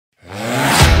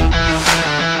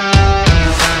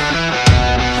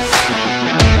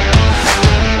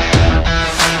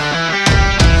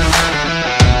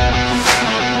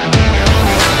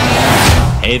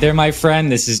Hey there, my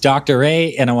friend. This is Dr.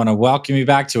 Ray, and I want to welcome you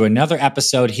back to another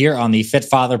episode here on the Fit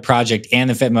Father Project and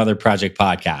the Fit Mother Project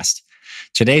podcast.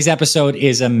 Today's episode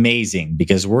is amazing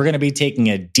because we're going to be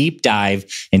taking a deep dive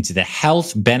into the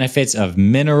health benefits of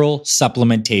mineral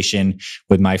supplementation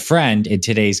with my friend and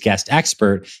today's guest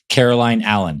expert, Caroline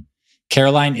Allen.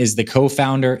 Caroline is the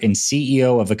co-founder and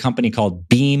CEO of a company called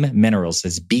Beam Minerals.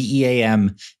 It's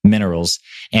BEAM Minerals.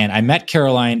 And I met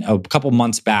Caroline a couple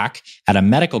months back at a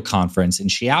medical conference, and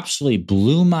she absolutely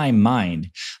blew my mind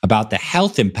about the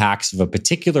health impacts of a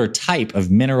particular type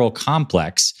of mineral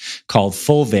complex called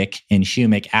fulvic and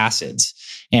humic acids.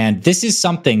 And this is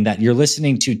something that you're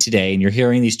listening to today, and you're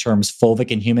hearing these terms,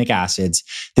 fulvic and humic acids.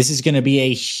 This is going to be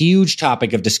a huge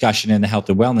topic of discussion in the health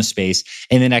and wellness space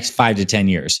in the next 5 to 10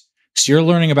 years. So you're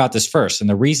learning about this first. And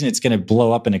the reason it's going to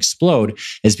blow up and explode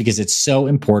is because it's so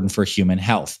important for human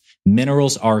health.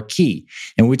 Minerals are key.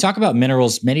 And when we talk about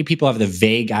minerals, many people have the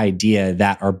vague idea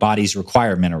that our bodies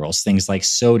require minerals, things like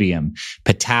sodium,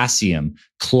 potassium,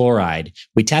 chloride.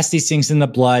 We test these things in the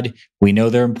blood. We know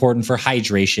they're important for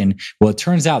hydration. Well, it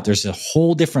turns out there's a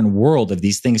whole different world of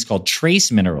these things called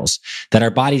trace minerals that our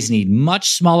bodies need much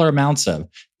smaller amounts of,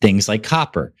 things like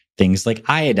copper, things like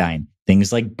iodine,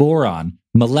 things like boron,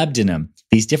 molybdenum,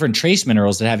 these different trace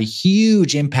minerals that have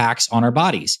huge impacts on our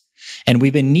bodies. And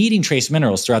we've been needing trace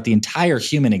minerals throughout the entire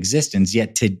human existence.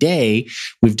 Yet today,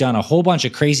 we've done a whole bunch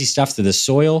of crazy stuff to the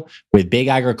soil with big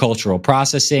agricultural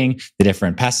processing, the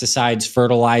different pesticides,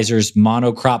 fertilizers,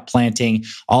 monocrop planting.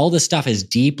 All this stuff has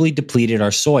deeply depleted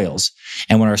our soils.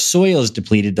 And when our soil is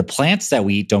depleted, the plants that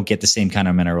we eat don't get the same kind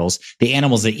of minerals. The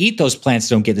animals that eat those plants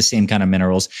don't get the same kind of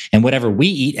minerals. And whatever we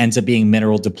eat ends up being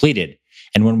mineral depleted.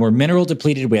 And when we're mineral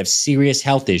depleted, we have serious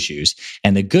health issues.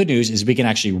 And the good news is we can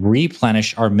actually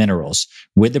replenish our minerals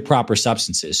with the proper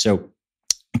substances. So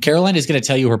Caroline is going to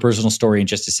tell you her personal story in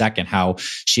just a second, how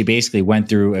she basically went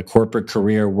through a corporate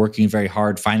career, working very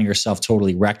hard, finding herself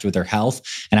totally wrecked with her health,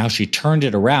 and how she turned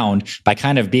it around by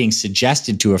kind of being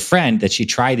suggested to a friend that she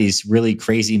try these really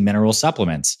crazy mineral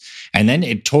supplements. And then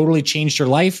it totally changed her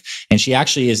life. And she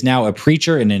actually is now a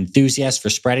preacher and an enthusiast for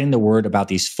spreading the word about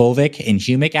these fulvic and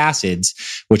humic acids,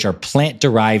 which are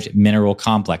plant-derived mineral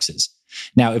complexes.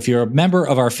 Now, if you're a member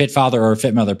of our Fit Father or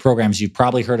Fit Mother programs, you've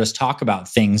probably heard us talk about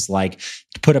things like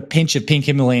put a pinch of pink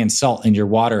Himalayan salt in your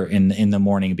water in the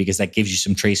morning because that gives you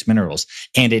some trace minerals.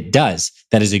 And it does.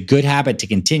 That is a good habit to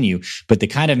continue. But the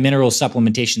kind of mineral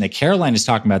supplementation that Caroline is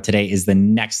talking about today is the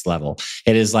next level.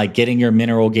 It is like getting your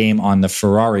mineral game on the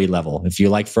Ferrari level. If you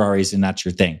like Ferraris and that's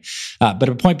your thing. But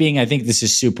the point being, I think this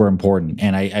is super important.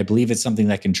 And I believe it's something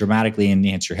that can dramatically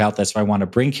enhance your health. That's why I want to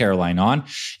bring Caroline on.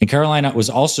 And Caroline was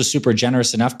also super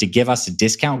generous enough to give us a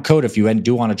discount code if you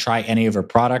do want to try any of her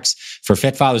products. For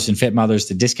Fit Fathers and Fit Mothers,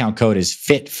 the discount code is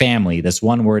Fit Family. That's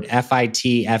one word,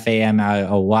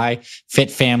 FITFAMILY,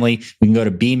 Fit Family. We can go to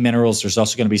Beam Minerals. There's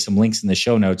also going to be some links in the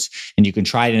show notes, and you can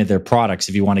try it into their products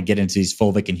if you want to get into these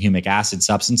fulvic and humic acid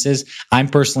substances. I'm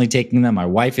personally taking them. My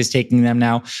wife is taking them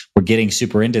now. We're getting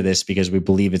super into this because we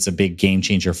believe it's a big game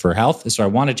changer for health. So I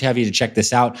wanted to have you to check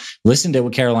this out. Listen to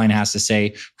what Caroline has to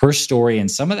say, her story,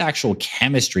 and some of the actual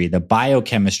chemistry, the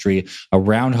biochemistry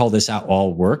around how this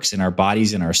all works in our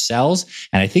bodies and our cells.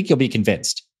 And I think you'll be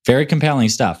convinced. Very compelling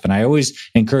stuff. And I always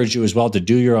encourage you as well to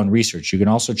do your own research. You can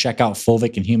also check out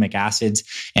fulvic and humic acids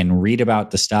and read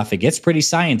about the stuff. It gets pretty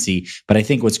sciencey, but I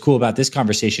think what's cool about this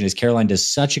conversation is Caroline does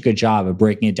such a good job of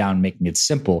breaking it down and making it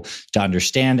simple to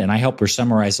understand. And I help her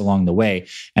summarize along the way.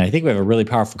 And I think we have a really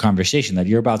powerful conversation that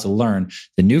you're about to learn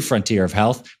the new frontier of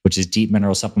health, which is deep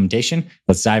mineral supplementation.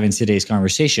 Let's dive into today's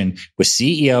conversation with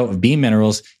CEO of Beam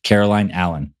Minerals, Caroline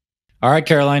Allen. All right,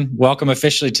 Caroline, welcome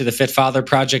officially to the Fit Father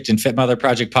Project and Fit Mother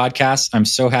Project podcast. I'm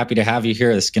so happy to have you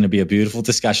here. This is going to be a beautiful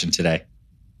discussion today.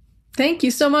 Thank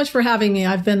you so much for having me.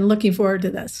 I've been looking forward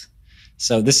to this.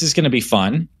 So this is going to be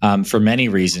fun for many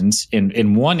reasons.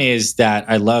 And one is that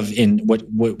I love in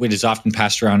what is often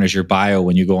passed around as your bio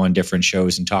when you go on different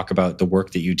shows and talk about the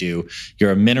work that you do. You're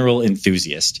a mineral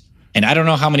enthusiast. And I don't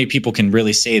know how many people can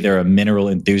really say they're a mineral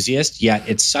enthusiast, yet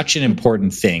it's such an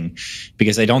important thing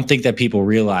because I don't think that people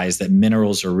realize that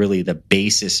minerals are really the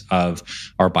basis of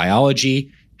our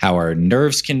biology, how our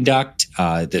nerves conduct,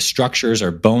 the structures,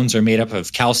 our bones are made up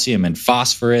of calcium and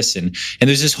phosphorus. And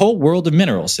there's this whole world of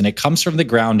minerals, and it comes from the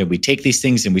ground, and we take these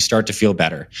things and we start to feel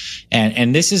better.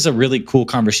 And this is a really cool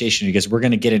conversation because we're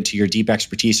going to get into your deep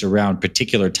expertise around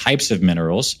particular types of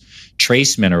minerals,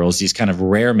 trace minerals, these kind of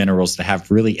rare minerals that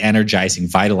have really energizing,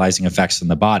 vitalizing effects on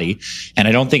the body. And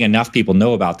I don't think enough people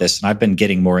know about this. And I've been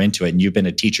getting more into it. And you've been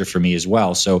a teacher for me as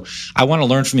well. So I want to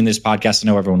learn from you in this podcast. I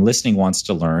know everyone listening wants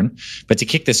to learn. But to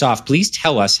kick this off, please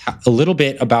tell us a little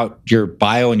bit about your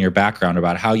bio and your background,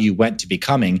 about how you went to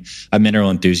becoming a mineral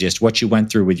enthusiast, what you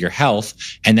went through with your health.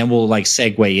 And then we'll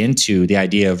segue into the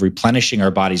idea of replenishing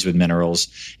our bodies with minerals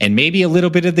and maybe a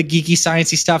little bit of the geeky,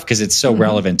 sciencey stuff, because it's so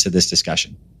relevant to this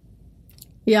discussion.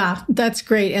 Yeah, that's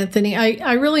great, Anthony.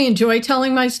 I really enjoy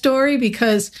telling my story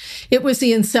because it was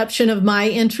the inception of my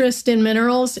interest in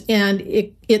minerals, and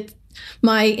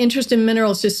my interest in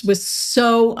minerals just was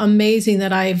so amazing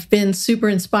that I've been super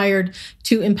inspired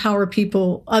to empower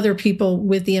other people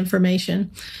with the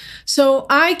information. So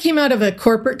I came out of a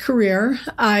corporate career.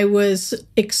 I was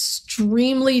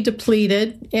extremely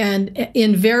depleted and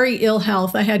in very ill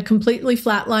health. I had completely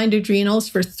flatlined adrenals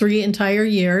for 3 entire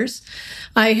years.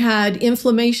 I had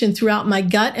inflammation throughout my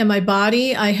gut and my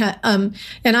body. I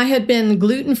had been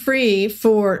gluten-free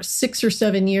for 6 or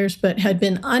 7 years, but had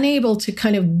been unable to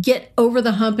kind of get over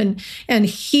the hump and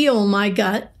heal my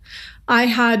gut. I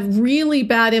had really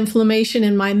bad inflammation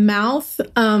in my mouth.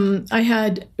 I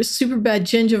had super bad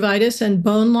gingivitis and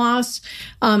bone loss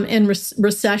and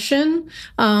recession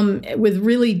with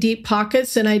really deep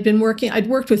pockets. And I'd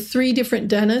worked with 3 different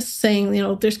dentists saying,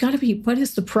 there's got to be, what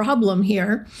is the problem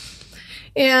here?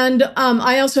 And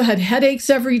I also had headaches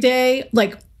every day,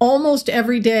 almost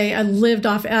every day. I lived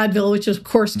off Advil, which is, of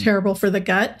course, terrible for the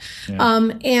gut. Yeah.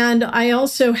 And I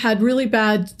also had really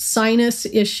bad sinus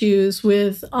issues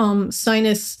with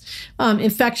sinus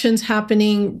infections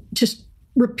happening just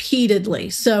repeatedly.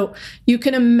 So you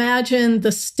can imagine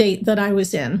the state that I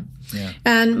was in. Yeah.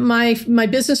 And my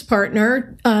business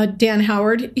partner, Dan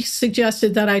Howard,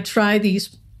 suggested that I try these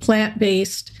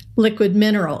plant-based liquid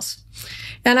minerals.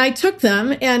 And I took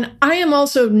them, and I am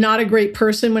also not a great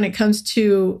person when it comes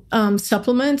to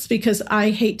supplements because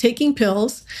I hate taking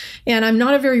pills, and I'm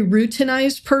not a very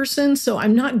routinized person, so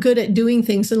I'm not good at doing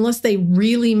things unless they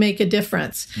really make a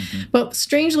difference. Mm-hmm. But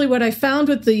strangely, what I found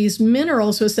with these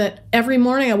minerals was that every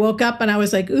morning I woke up and I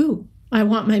was like, ooh, I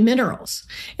want my minerals.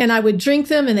 And I would drink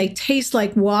them, and they taste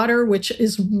like water, which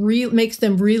makes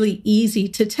them really easy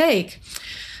to take.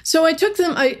 So I took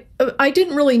them. I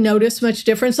didn't really notice much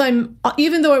difference.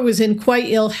 Even though I was in quite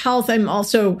ill health, I'm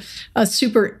also a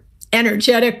super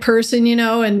energetic person,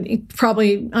 and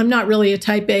probably I'm not really a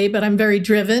type A, but I'm very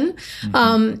driven.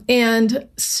 Mm-hmm. And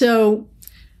so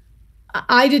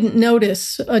I didn't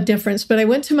notice a difference, but I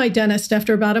went to my dentist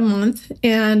after about a month,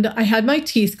 and I had my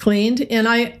teeth cleaned, and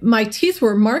my teeth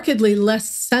were markedly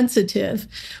less sensitive,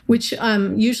 which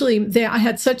usually I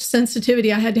had such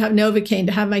sensitivity. I had to have Novocaine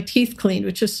to have my teeth cleaned,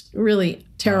 which is really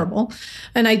terrible.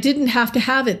 And I didn't have to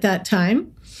have it that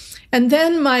time. And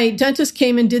then my dentist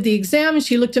came and did the exam, and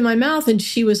she looked in my mouth, and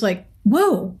she was like,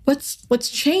 whoa, what's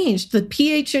changed? The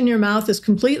pH in your mouth is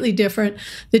completely different.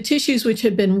 The tissues which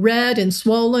had been red and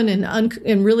swollen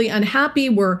and really unhappy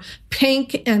were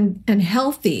pink and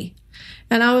healthy.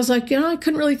 And I was like, I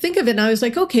couldn't really think of it. And I was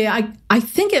like, okay, I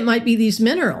think it might be these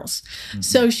minerals. Mm-hmm.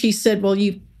 So she said, well,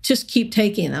 you just keep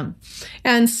taking them.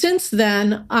 And since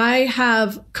then, I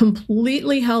have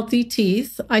completely healthy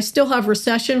teeth. I still have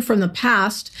recession from the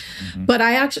past, mm-hmm.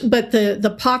 but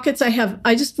the pockets I have,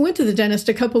 I just went to the dentist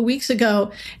a couple of weeks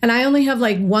ago, and I only have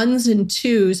 1s and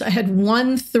 2s. I had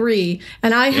 1, 3,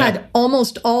 and I had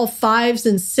almost all 5s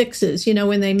and 6s,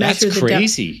 when they measure the depth. That's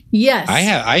crazy. Yes.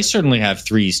 I certainly have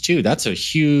 3s too. That's a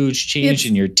huge change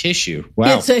in your tissue.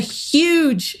 Wow. It's a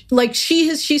huge,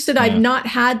 she said, I've not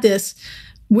had this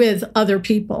with other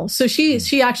people. So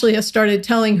she actually has started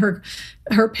telling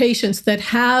her patients that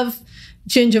have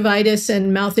gingivitis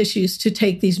and mouth issues to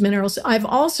take these minerals. I've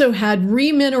also had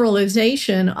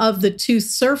remineralization of the tooth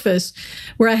surface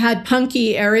where I had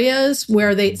punky areas where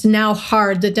it's now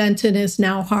hard. The dentin is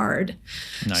now hard.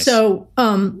 Nice. So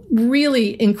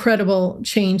really incredible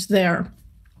change there.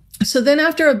 So then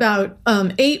after about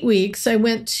 8 weeks, I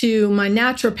went to my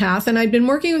naturopath, and I'd been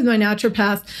working with my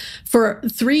naturopath for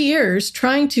 3 years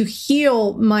trying to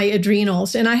heal my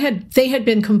adrenals. And they had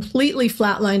been completely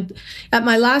flatlined. At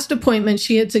my last appointment,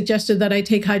 she had suggested that I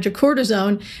take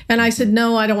hydrocortisone. And I said,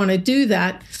 no, I don't want to do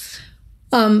that.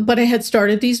 But I had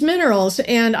started these minerals,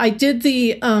 and I did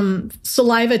the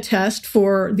saliva test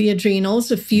for the adrenals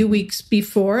a few weeks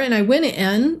before. And I went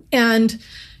in, and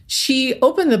she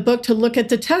opened the book to look at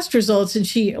the test results, and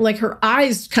she, her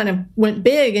eyes kind of went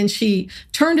big, and she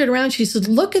turned it around. She said,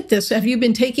 look at this. Have you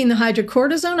been taking the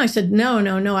hydrocortisone? I said,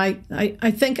 no.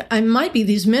 I think I might be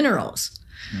these minerals.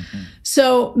 Mm-hmm.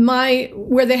 So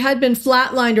where they had been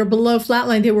flatlined or below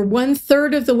flatlined, they were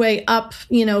 1/3 of the way up,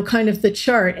 kind of the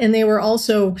chart. And they were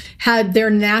also had their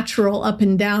natural up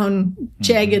and down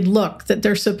jagged look that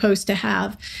they're supposed to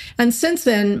have. And since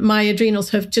then, my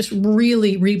adrenals have just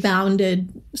really rebounded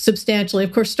substantially.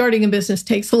 Of course, starting a business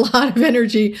takes a lot of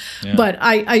energy, but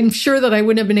I'm sure that I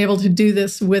wouldn't have been able to do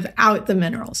this without the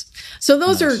minerals. So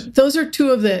those are two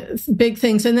of the big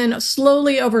things. And then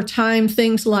slowly over time,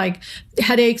 things like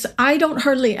headaches. I don't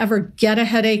hardly ever get a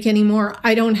headache anymore.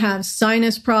 I don't have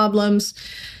sinus problems.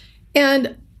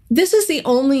 And this is the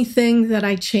only thing that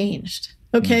I changed.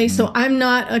 Okay. So I'm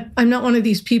not one of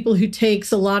these people who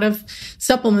takes a lot of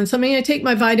supplements. I mean, I take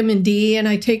my vitamin D and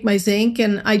I take my zinc,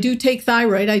 and I do take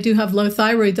thyroid. I do have low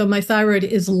thyroid, though my thyroid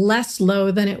is less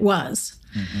low than it was.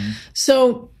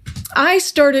 So I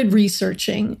started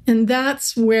researching, and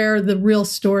that's where the real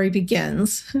story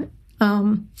begins.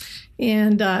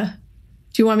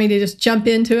 Do you want me to just jump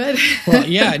into it? Well,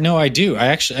 yeah, no, I do.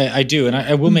 I do. And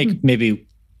I will make maybe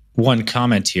one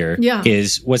comment here.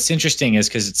 Is what's interesting is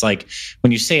because it's like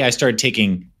when you say I started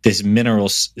taking this mineral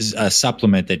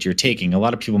supplement that you're taking, a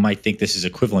lot of people might think this is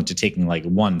equivalent to taking like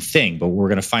one thing, but what we're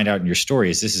going to find out in your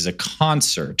story is this is a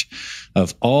concert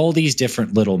of all these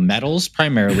different little metals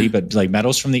primarily, but like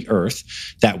metals from the earth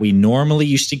that we normally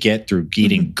used to get through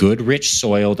eating good, rich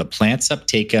soil. The plants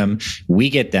uptake them, we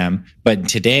get them. But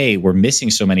today we're missing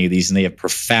so many of these, and they have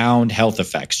profound health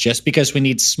effects. Just because we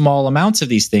need small amounts of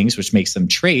these things, which makes them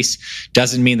trace,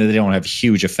 doesn't mean that they don't have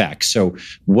huge effects. So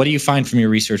what do you find from your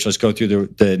research? Let's go through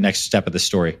the next step of the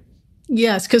story.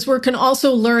 Yes, because we can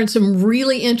also learn some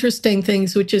really interesting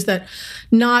things, which is that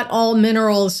not all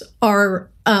minerals are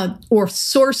or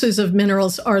sources of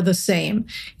minerals are the same.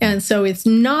 And so it's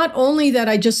not only that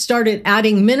I just started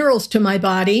adding minerals to my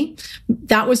body,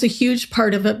 that was a huge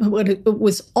part of it, but it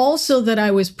was also that I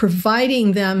was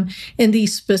providing them in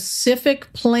these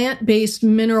specific plant-based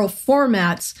mineral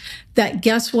formats that,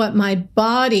 guess what, my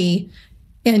body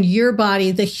and your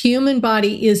body, the human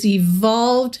body, is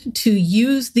evolved to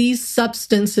use these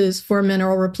substances for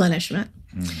mineral replenishment.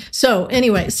 So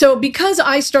anyway, because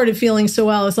I started feeling so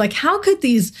well, it's like, how could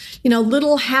these,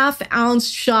 little half-ounce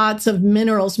shots of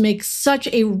minerals make such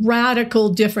a radical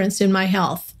difference in my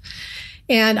health?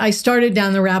 And I started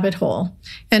down the rabbit hole.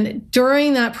 And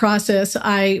during that process,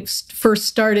 I first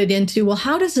started into, well,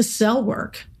 how does a cell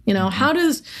work?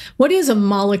 What is a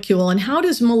molecule, and how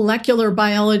does molecular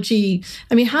biology,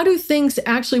 how do things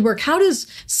actually work? How does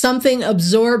something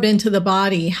absorb into the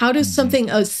body? How does something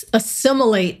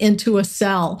assimilate into a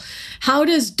cell? How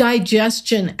does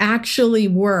digestion actually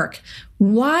work?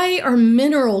 Why are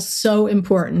minerals so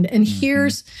important? And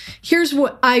here's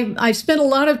what I've spent a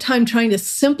lot of time trying to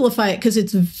simplify it, because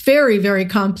it's very, very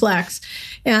complex.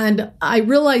 And I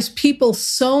realize people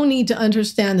so need to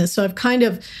understand this. So I've kind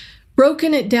of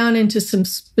broken it down into some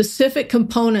specific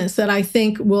components that I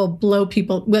think will blow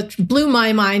people, which blew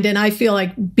my mind, and I feel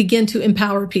like begin to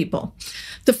empower people.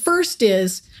 The first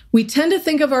is, we tend to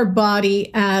think of our body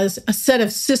as a set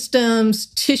of systems,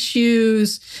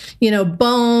 tissues,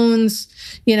 bones,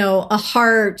 a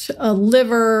heart, a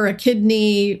liver, a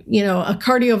kidney, a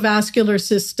cardiovascular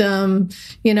system,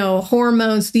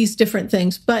 hormones, these different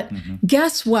things. But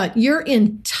guess what? Your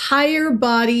entire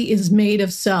body is made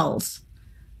of cells.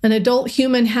 An adult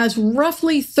human has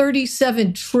roughly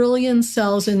 37 trillion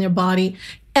cells in their body.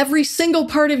 Every single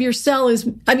part of your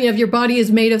your body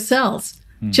is made of cells.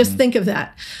 Just think of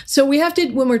that. So we have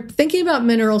to, when we're thinking about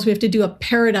minerals, we have to do a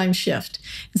paradigm shift.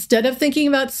 Instead of thinking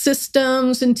about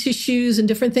systems and tissues and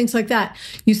different things like that,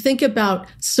 you think about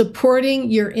supporting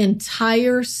your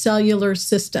entire cellular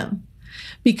system.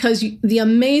 Because the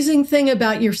amazing thing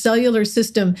about your cellular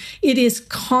system, it is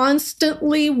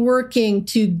constantly working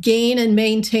to gain and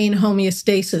maintain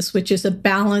homeostasis, which is a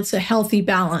balance, a healthy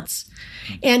balance.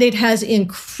 And it has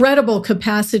incredible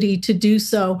capacity to do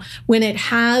so when it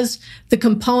has the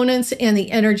components and the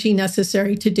energy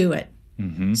necessary to do it.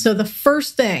 So the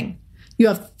first thing, you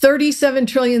have 37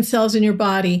 trillion cells in your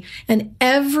body, and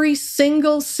every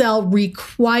single cell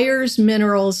requires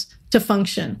minerals to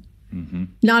function.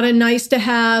 Not a nice to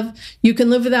have. You can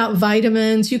live without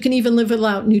vitamins. You can even live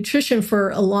without nutrition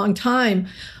for a long time.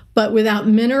 But without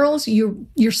minerals,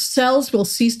 your cells will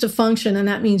cease to function, and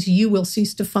that means you will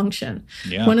cease to function.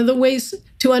 Yeah. One of the ways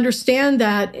to understand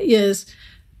that is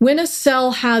when a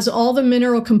cell has all the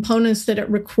mineral components that it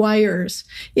requires,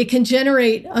 it can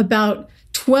generate about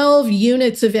 12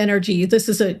 units of energy. This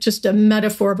is just a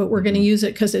metaphor, but we're going to use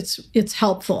it because it's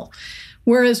helpful.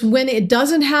 Whereas when it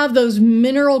doesn't have those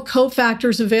mineral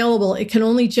cofactors available, it can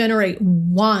only generate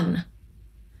one.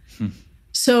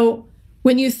 So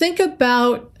when you think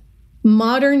about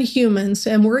modern humans,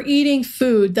 and we're eating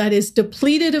food that is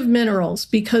depleted of minerals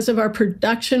because of our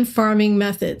production farming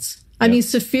methods. I mean,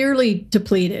 severely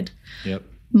depleted. Yep.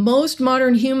 Most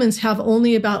modern humans have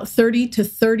only about 30 to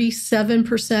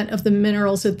 37% of the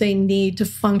minerals that they need to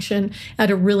function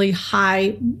at a really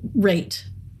high rate,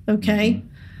 okay?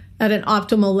 At an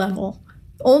optimal level.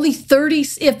 Only 30,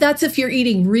 if you're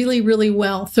eating really, really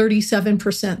well,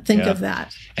 37%. Think of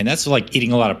that. And that's like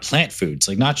eating a lot of plant foods,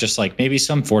 like not just like maybe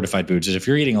some fortified foods. If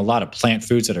you're eating a lot of plant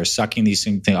foods that are sucking these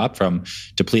things up from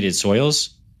depleted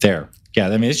soils, yeah,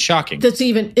 I mean, it's shocking.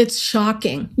 It's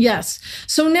shocking. Yes.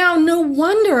 So now no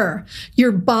wonder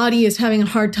your body is having a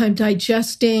hard time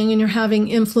digesting, and you're having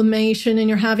inflammation, and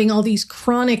you're having all these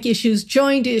chronic issues,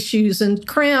 joint issues and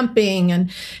cramping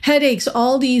and headaches,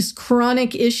 all these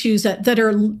chronic issues that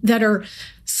are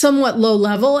somewhat low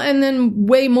level, and then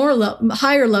way more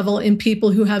higher level in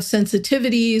people who have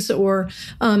sensitivities or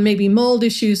maybe mold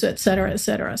issues, et cetera, et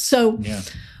cetera.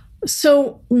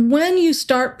 So when you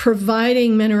start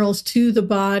providing minerals to the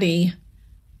body,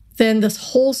 then this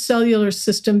whole cellular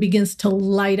system begins to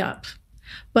light up.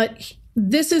 But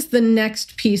this is the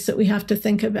next piece that we have to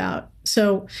think about.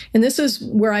 So, and this is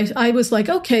where I was like,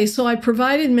 okay, so I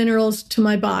provided minerals to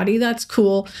my body. That's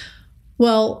cool.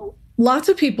 Well, lots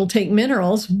of people take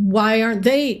minerals. Why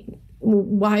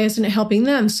isn't it helping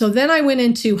them? So then I went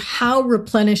into how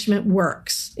replenishment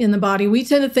works in the body. We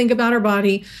tend to think about our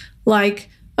body like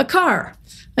a car.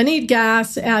 I need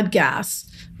gas, add gas.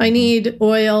 I need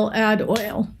oil, add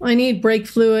oil. I need brake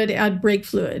fluid, add brake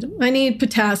fluid. I need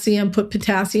potassium, put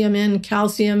potassium in,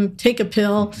 calcium, take a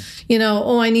pill.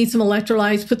 I need some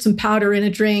electrolytes, put some powder in a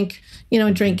drink,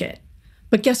 and drink it.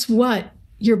 But guess what?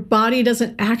 Your body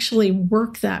doesn't actually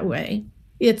work that way.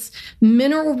 It's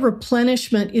mineral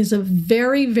replenishment is a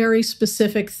very, very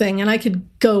specific thing. And I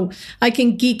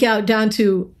can geek out down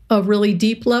to a really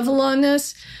deep level on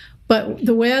this. But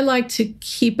the way I like to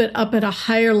keep it up at a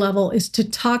higher level is to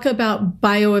talk about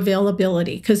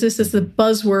bioavailability, because this is the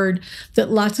buzzword that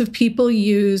lots of people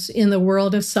use in the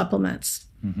world of supplements.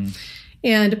 Mm-hmm.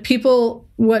 And people,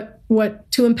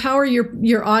 to empower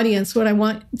your audience, what I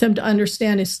want them to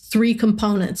understand is 3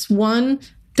 components. 1,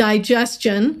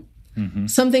 digestion. Mm-hmm.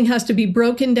 Something has to be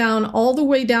broken down all the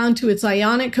way down to its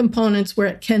ionic components where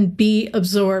it can be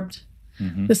absorbed.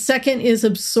 Mm-hmm. The second is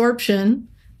absorption.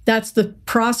 That's the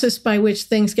process by which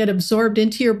things get absorbed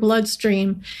into your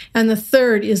bloodstream. And the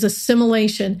third is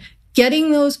assimilation,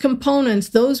 getting those components,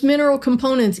 those mineral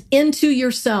components into your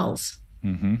cells.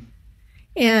 Mm-hmm.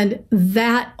 And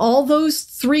all those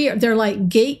 3, they're like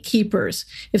gatekeepers.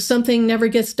 If something never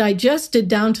gets digested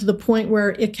down to the point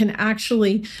where it can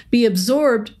actually be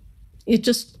absorbed, it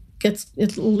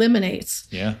eliminates.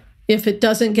 Yeah. If it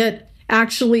doesn't get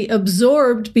actually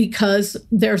absorbed, because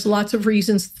there's lots of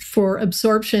reasons for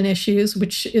absorption issues,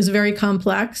 which is very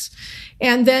complex.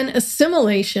 And then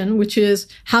assimilation, which is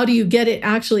how do you get it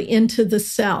actually into the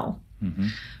cell? Mm-hmm.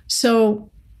 So,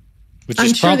 which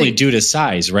is probably due to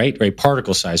size, right? Right,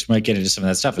 particle size. We might get into some of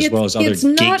that stuff, as well as other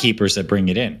gatekeepers that bring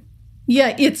it in.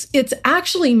 Yeah, it's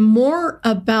actually more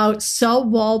about cell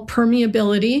wall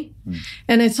permeability.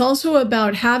 And it's also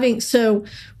about so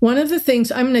one of the things,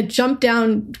 I'm going to jump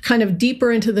down kind of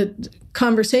deeper into the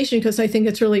conversation because I think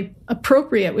it's really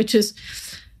appropriate, which is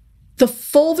the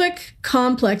fulvic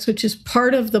complex, which is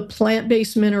part of the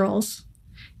plant-based minerals,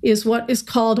 is what is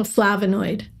called a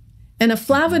flavonoid. And a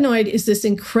flavonoid is this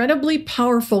incredibly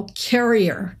powerful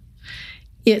carrier.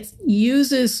 It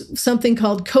uses something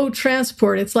called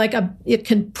co-transport. It's like it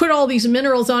can put all these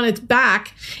minerals on its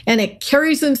back and it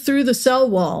carries them through the cell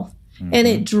wall and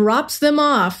it drops them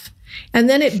off. And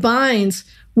then it binds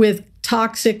with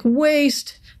toxic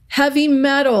waste, heavy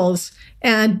metals,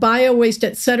 and bio waste,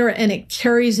 et cetera, and it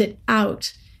carries it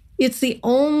out. It's the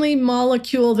only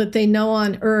molecule that they know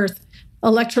on Earth,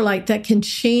 electrolyte, that can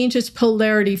change its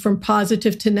polarity from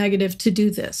positive to negative to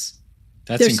do this.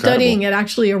 That's incredible. Studying it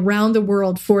actually around the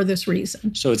world for this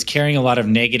reason. So it's carrying a lot of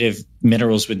negative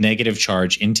minerals with negative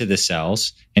charge into the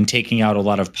cells and taking out a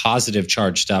lot of positive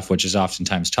charge stuff, which is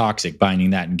oftentimes toxic,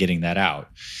 binding that and getting that out.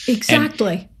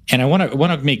 Exactly. And I want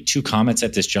to make 2 comments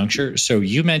at this juncture. So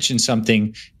you mentioned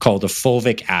something called a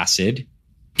fulvic acid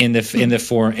in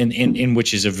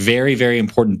which is a very, very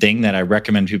important thing that I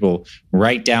recommend people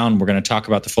write down. We're going to talk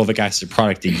about the fulvic acid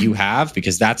product that you have,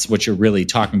 because that's what you're really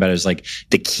talking about is like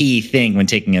the key thing when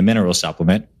taking a mineral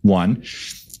supplement. 1,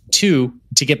 2,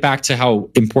 to get back to how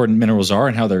important minerals are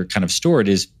and how they're kind of stored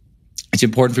is it's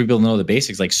important for people to know the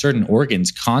basics. Like certain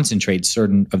organs concentrate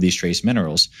certain of these trace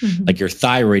minerals. Like your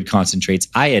thyroid concentrates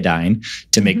iodine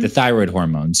to make the thyroid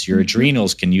hormones. Your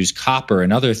adrenals can use copper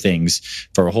and other things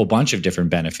for a whole bunch of different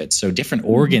benefits. So different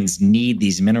organs need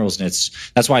these minerals, and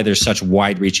that's why there's such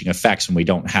wide-reaching effects when we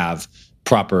don't have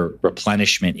proper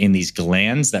replenishment in these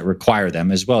glands that require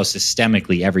them, as well as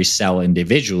systemically every cell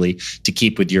individually, to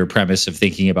keep with your premise of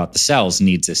thinking about the cells,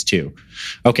 needs this too.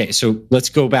 Okay, so let's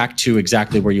go back to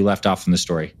exactly where you left off in the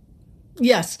story.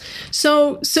 Yes.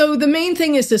 So the main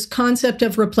thing is this concept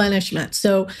of replenishment.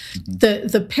 So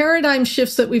the paradigm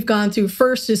shifts that we've gone through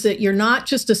first is that you're not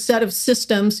just a set of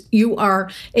systems, you are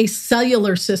a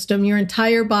cellular system. Your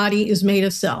entire body is made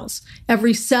of cells.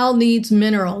 Every cell needs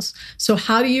minerals. So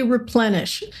how do you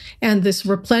replenish? And this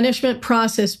replenishment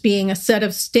process being a set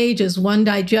of stages: 1,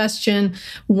 digestion;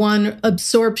 1,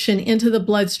 absorption into the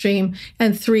bloodstream;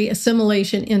 and 3,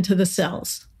 assimilation into the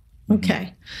cells.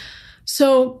 Okay.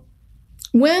 So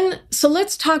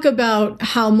let's talk about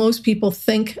how most people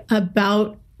think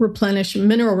about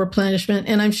mineral replenishment.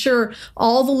 And I'm sure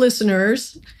all the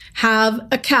listeners have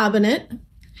a cabinet,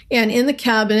 and in the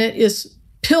cabinet is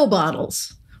pill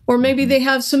bottles, or maybe they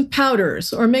have some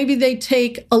powders, or maybe they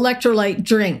take electrolyte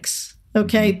drinks,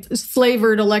 okay?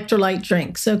 Flavored electrolyte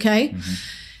drinks, okay?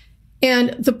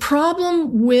 And the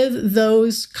problem with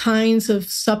those kinds of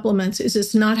supplements is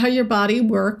it's not how your body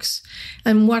works.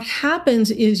 And what happens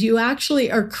is you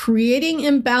actually are creating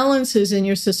imbalances in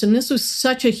your system. This was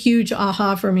such a huge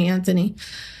aha for me, Anthony.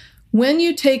 When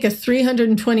you take a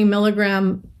 320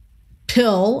 milligram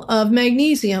pill of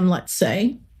magnesium, let's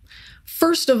say,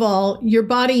 first of all, your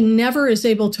body never is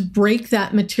able to break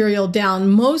that material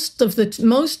down. Most of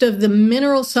the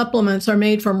mineral supplements are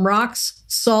made from rocks,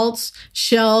 salts,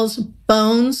 shells,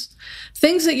 bones,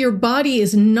 things that your body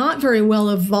is not very well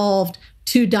evolved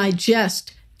to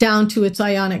digest down to its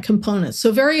ionic components.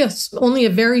 So only a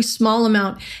very small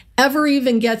amount ever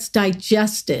even gets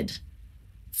digested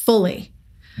fully.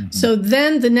 So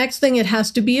then the next thing, it has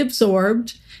to be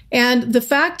absorbed. And the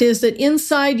fact is that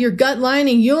inside your gut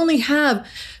lining,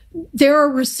 there are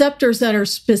receptors that are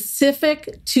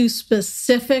specific to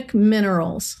specific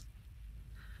minerals.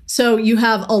 So you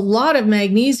have a lot of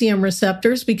magnesium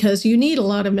receptors because you need a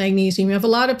lot of magnesium. You have a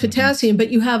lot of potassium, but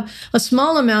you have a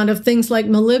small amount of things like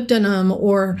molybdenum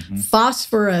or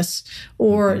phosphorus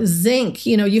or zinc.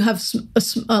 You have you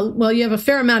have a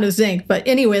fair amount of zinc, but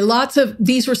anyway, lots of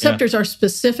these receptors are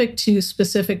specific to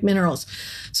specific minerals.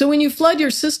 So when you flood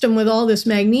your system with all this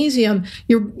magnesium,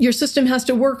 your system has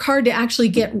to work hard to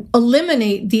actually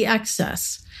eliminate the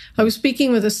excess. I was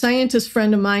speaking with a scientist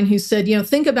friend of mine who said,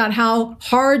 think about how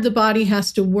hard the body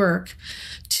has to work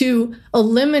to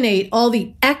eliminate all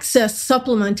the excess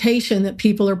supplementation that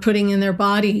people are putting in their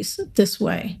bodies this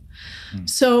way.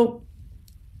 So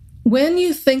when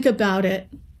you think about it,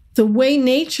 the way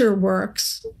nature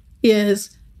works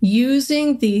is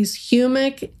using these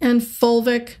humic and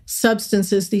fulvic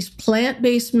substances, these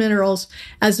plant-based minerals,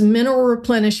 as mineral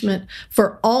replenishment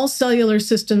for all cellular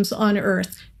systems on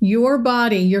Earth. Your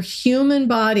body, your human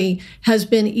body, has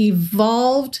been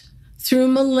evolved through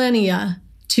millennia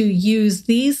to use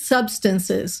these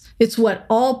substances. It's what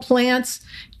all plants,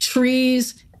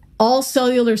 trees, all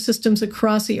cellular systems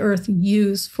across the Earth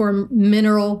use for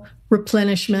mineral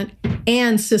replenishment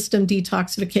and system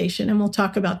detoxification. And we'll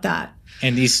talk about that.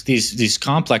 And these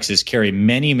complexes carry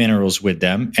many minerals with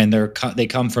them, and they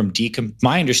come from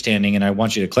my understanding, and I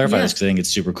want you to clarify this because I think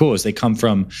it's super cool, is they come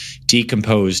from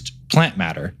decomposed plant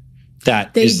matter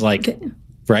that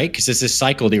right? Because it's this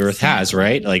cycle the earth has,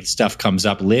 right? Like stuff comes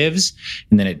up, lives,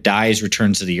 and then it dies,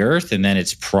 returns to the earth, and then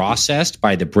it's processed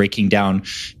by the breaking down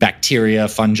bacteria,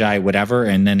 fungi, whatever,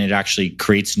 and then it actually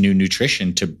creates new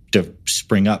nutrition to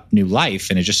spring up new life.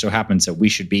 And it just so happens that we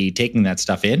should be taking that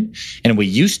stuff in, and we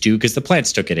used to because the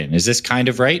plants took it in. Is this kind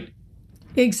of right?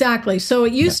 Exactly. So we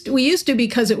used to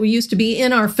because it used to be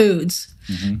in our foods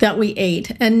that we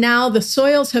ate, and now the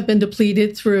soils have been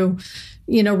depleted through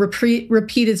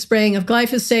repeated spraying of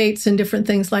glyphosates and different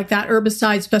things like that,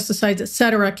 herbicides, pesticides, et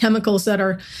cetera, chemicals that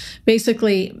are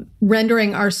basically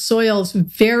rendering our soils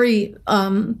very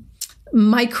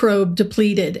microbe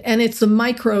depleted. And it's the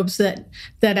microbes that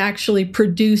actually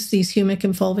produce these humic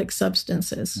and fulvic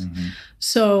substances.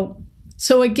 So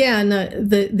again,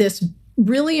 this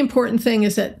really important thing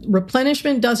is that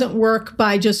replenishment doesn't work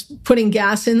by just putting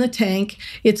gas in the tank.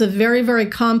 It's a very, very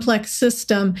complex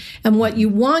system. And what you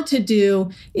want to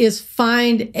do is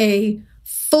find a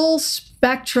full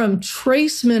spectrum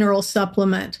trace mineral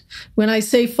supplement. When I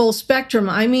say full spectrum,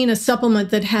 I mean a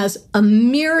supplement that has a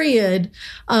myriad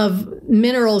of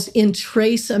minerals in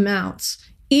trace amounts,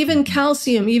 even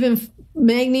calcium, even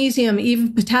magnesium,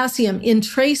 even potassium in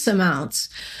trace amounts,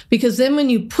 because then when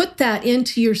you put that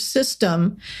into your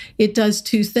system, it does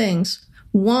two things.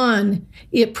 One,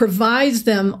 it provides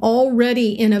them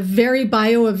already in a very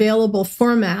bioavailable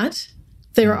format.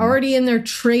 They're already in their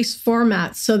trace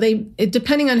format. So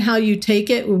depending on how you take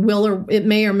it, it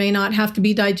may or may not have to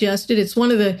be digested. It's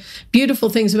one of the beautiful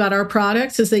things about our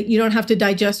products is that you don't have to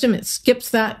digest them. It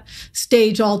skips that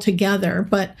stage altogether.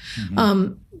 But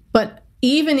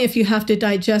even if you have to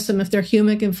digest them, if they're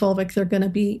humic and fulvic, they're going to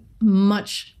be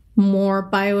much more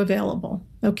bioavailable.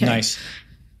 Okay. Nice.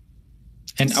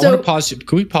 And I want to pause.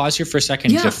 Can we pause here for a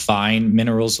second to define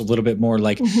minerals a little bit more?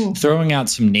 Like throwing out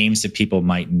some names that people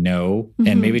might know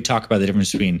and maybe talk about the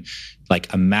difference between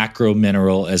like a macro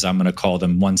mineral, as I'm going to call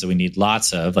them, ones that we need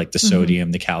lots of, like the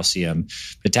sodium, the calcium,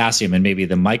 potassium, and maybe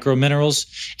the micro minerals.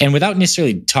 And without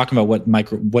necessarily talking about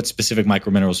what specific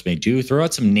micro minerals may do, throw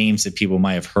out some names that people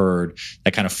might have heard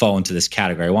that kind of fall into this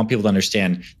category. I want people to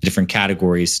understand the different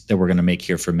categories that we're going to make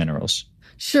here for minerals.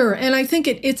 Sure. And I think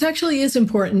it actually is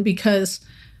important because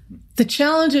the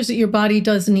challenge is that your body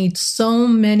does need so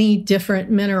many different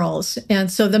minerals.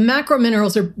 And so the macro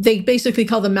minerals they basically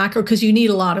call them macro because you need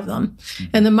a lot of them.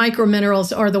 And the micro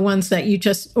minerals are the ones that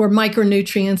or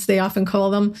micronutrients, they often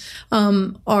call them,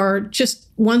 are just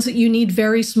ones that you need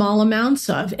very small amounts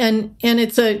of. And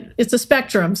it's a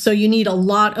spectrum. So you need a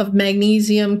lot of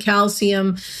magnesium,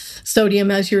 calcium,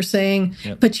 sodium, as you're saying,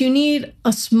 but you need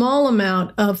a small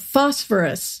amount of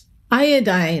phosphorus,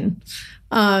 iodine,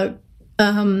 molybdenum,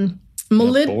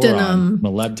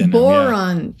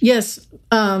 boron. Yes.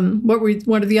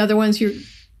 What are the other ones? Zinc,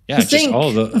 just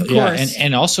all the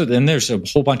and also then there's a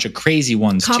whole bunch of crazy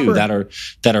ones Copper. Too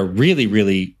that are really,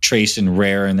 really trace and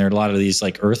rare, and there are a lot of these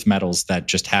like earth metals that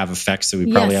just have effects that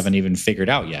we probably haven't even figured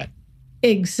out yet.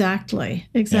 Exactly.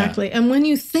 Yeah. And when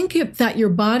you think that your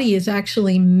body is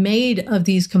actually made of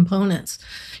these components,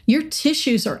 your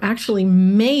tissues are actually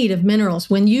made of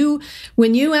minerals. When you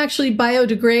actually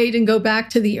biodegrade and go back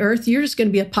to the earth, you're just going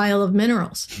to be a pile of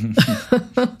minerals.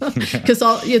 Because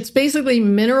it's basically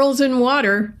minerals and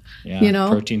water. Yeah,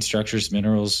 protein structures,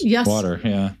 minerals, water.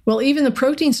 Yeah. Well, even the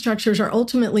protein structures are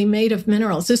ultimately made of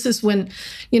minerals. This is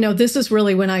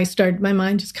really when my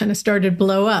mind just kind of started to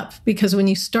blow up, because when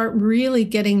you start really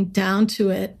getting down to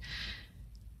it,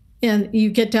 and you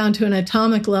get down to an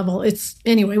atomic level,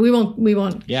 we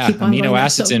won't. Yeah, keep on amino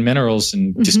acids and minerals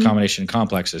and just combination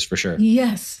complexes for sure.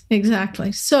 Yes,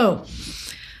 exactly. So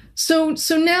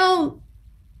now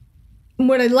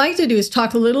what I'd like to do is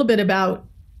talk a little bit about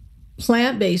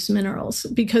plant-based minerals,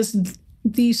 because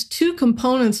these two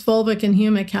components, fulvic and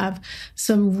humic, have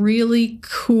some really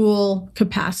cool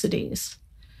capacities.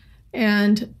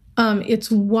 And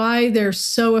it's why they're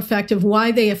so effective,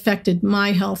 why they affected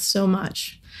my health so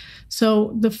much.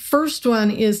 So the first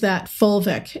one is that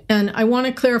fulvic. And I want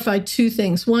to clarify two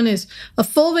things. One is a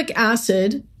fulvic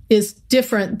acid is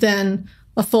different than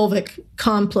a fulvic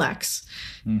complex,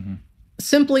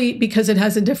 simply because it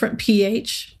has a different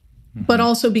pH. But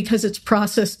also because it's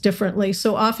processed differently.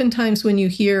 So oftentimes when you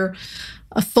hear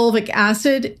a fulvic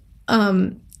acid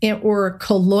or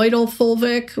colloidal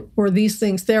fulvic or these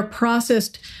things, they're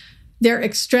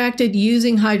extracted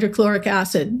using hydrochloric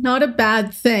acid. Not a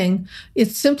bad thing.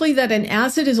 It's simply that an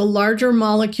acid is a larger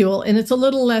molecule and it's a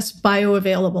little less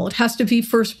bioavailable. It has to be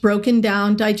first broken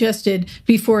down, digested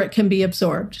before it can be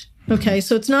absorbed. Okay,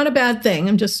 so it's not a bad thing.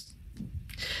 I'm just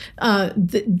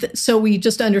so we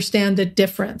just understand the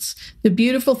difference. The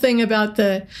beautiful thing about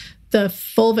the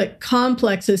fulvic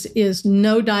complexes is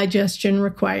no digestion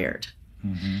required.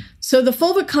 So the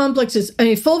fulvic complex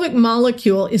fulvic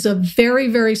molecule is a very,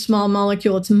 very small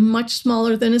molecule. It's much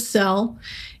smaller than a cell.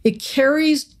 It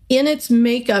carries in its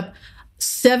makeup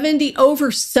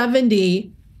over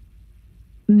 70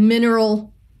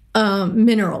 minerals.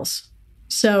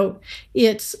 So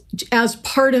it's as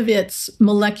part of its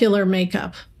molecular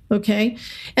makeup. Okay.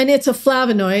 And it's a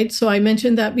flavonoid. So I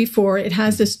mentioned that before. It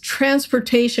has this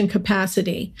transportation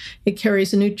capacity. It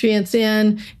carries nutrients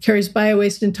in, carries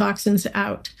biowaste and toxins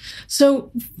out. So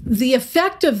the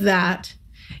effect of that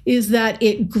is that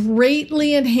it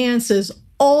greatly enhances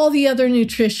all the other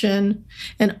nutrition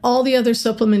and all the other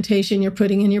supplementation you're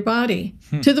putting in your body,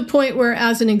 to the point where,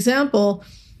 as an example,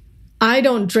 I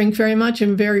don't drink very much.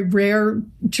 I'm a very rare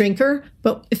drinker.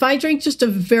 But if I drink just a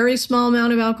very small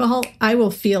amount of alcohol, I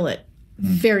will feel it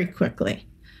very quickly,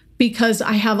 because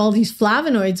I have all these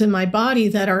flavonoids in my body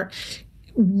that are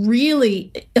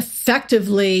really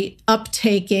effectively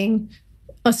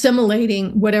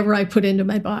assimilating whatever I put into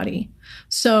my body.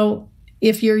 So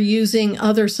if you're using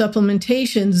other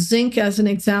supplementation, zinc as an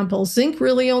example, zinc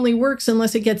really only works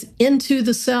unless it gets into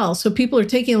the cell. So people are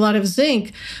taking a lot of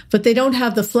zinc, but they don't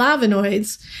have the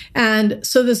flavonoids. And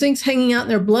so the zinc's hanging out in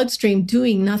their bloodstream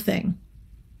doing nothing.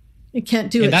 It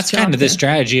can't do it. And that's kind of the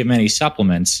strategy of many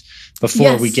supplements.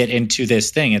 Before we get into this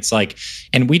thing, it's like,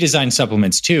 and we design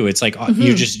supplements too. It's like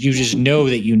you just know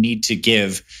that you need to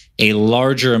give a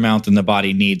larger amount than the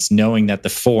body needs, knowing that the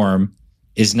form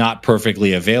is not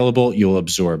perfectly available. You'll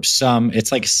absorb some.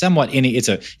 It's like somewhat it's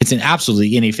an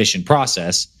absolutely inefficient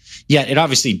process. Yet it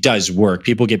obviously does work.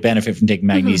 People get benefit from taking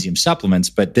magnesium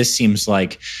supplements, but this seems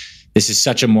like this is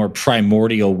such a more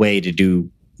primordial way to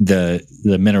do the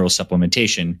mineral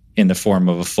supplementation in the form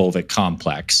of a fulvic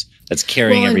complex that's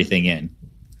carrying everything in.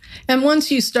 And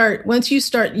once you start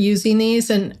using these,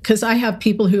 and because I have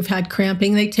people who've had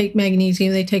cramping, they take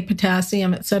magnesium, they take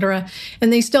potassium, et cetera,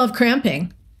 and they still have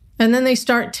cramping. And then they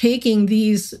start taking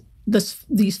these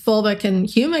fulvic and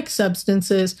humic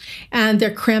substances, and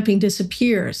their cramping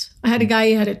disappears. I had a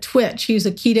guy who had a twitch. He was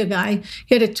a keto guy.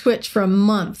 He had a twitch for a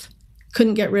month.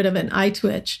 Couldn't get rid of an eye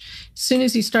twitch. As soon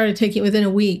as he started taking it within a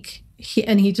week,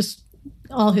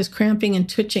 all his cramping and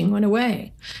twitching went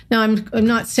away. Now, I'm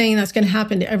not saying that's going to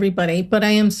happen to everybody, but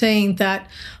I am saying that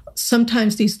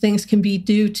sometimes these things can be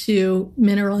due to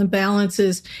mineral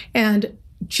imbalances, and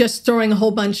just throwing a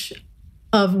whole bunch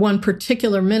of one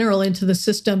particular mineral into the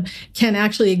system can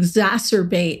actually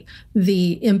exacerbate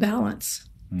the imbalance.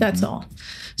 That's all.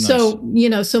 Nice.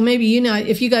 So maybe,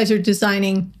 if you guys are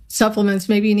designing supplements,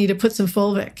 maybe you need to put some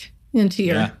fulvic into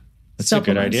your that's a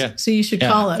good idea. So you should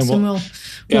call us, and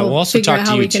we'll also talk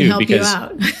to you too, because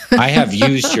I have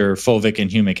used your fulvic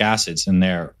and humic acids, and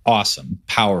they're awesome,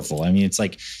 powerful. I mean, it's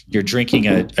like you're drinking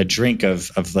a drink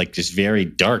of like this very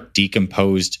dark,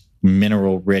 decomposed,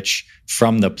 mineral rich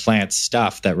from the plant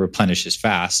stuff that replenishes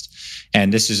fast.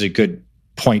 And this is a good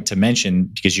point to mention,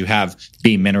 because you have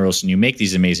B minerals and you make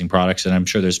these amazing products, and I'm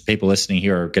sure there's people listening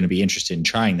here who are going to be interested in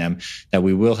trying them, that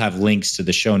we will have links to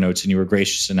the show notes, and you were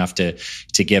gracious enough to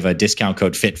give a discount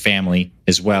code FITFAMILY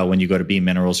as well. When you go to B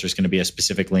minerals, there's going to be a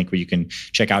specific link where you can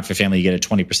check out FITFAMILY. You get a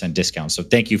 20% discount. So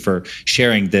thank you for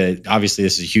sharing obviously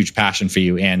this is a huge passion for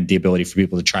you, and the ability for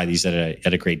people to try these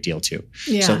at a great deal too.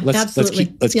 Yeah, so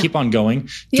let's keep on going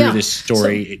through this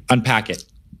story. Unpack it.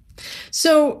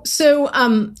 So,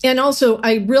 and also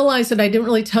I realized that I didn't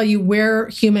really tell you where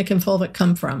humic and fulvic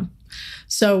come from.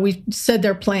 So we said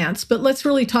they're plants, but let's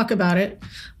really talk about it.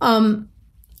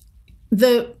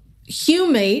 The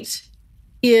humate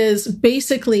is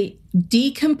basically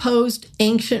decomposed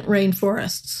ancient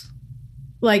rainforests.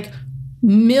 Like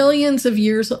millions of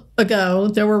years ago,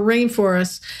 there were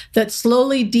rainforests that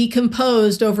slowly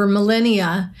decomposed over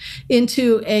millennia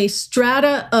into a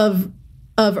strata of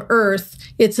earth.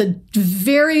 It's a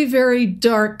very, very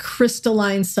dark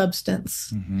crystalline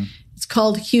substance. It's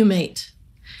called humate.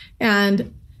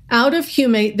 And out of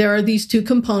humate, there are these two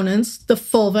components, the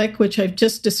fulvic, which I've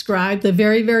just described, the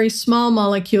very, very small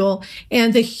molecule,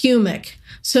 and the humic.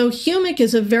 So humic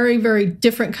is a very, very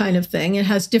different kind of thing. It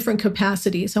has different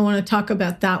capacities. I want to talk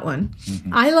about that one.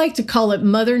 I like to call it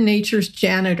Mother Nature's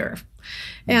janitor.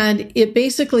 And it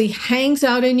basically hangs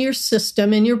out in your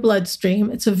system, in your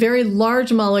bloodstream. It's a very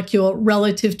large molecule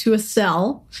relative to a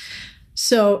cell.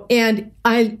 So, and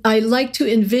I like to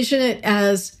envision it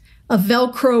as a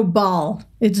Velcro ball.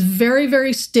 It's very,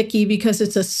 very sticky because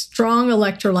it's a strong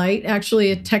electrolyte, actually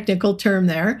a technical term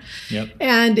there. Yep.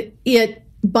 And it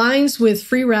binds with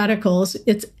free radicals.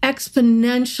 It's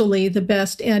exponentially the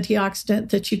best antioxidant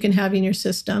that you can have in your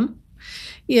system.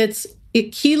 It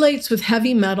chelates with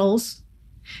heavy metals.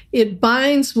 It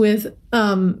binds with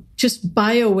just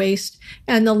bio-waste.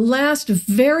 And the last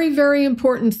very, very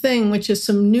important thing, which is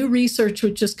some new research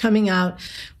which is coming out,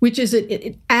 which is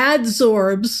it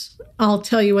adsorbs, I'll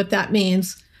tell you what that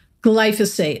means,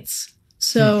 glyphosates.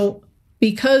 So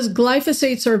because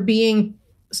glyphosates are being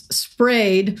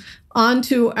sprayed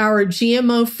onto our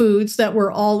GMO foods that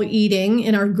we're all eating,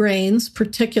 in our grains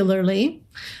particularly,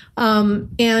 and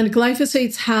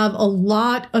glyphosates have a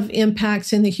lot of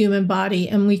impacts in the human body,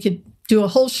 and we could do a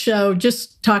whole show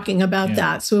just talking about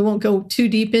that, so we won't go too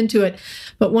deep into it.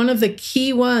 But one of the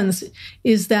key ones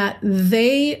is that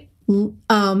they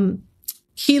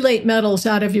chelate metals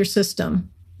out of your system.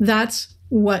 That's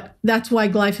why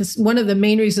one of the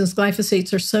main reasons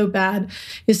glyphosates are so bad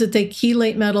is that they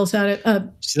chelate metals out of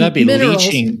so that'd be minerals.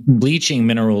 Bleaching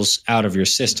minerals out of your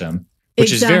system,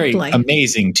 which is very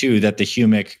amazing too, that the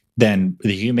humate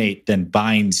then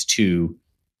binds to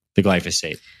the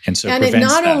glyphosate. And so and it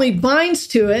not only binds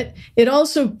to it, it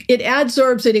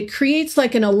adsorbs it. It creates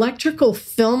like an electrical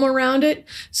film around it.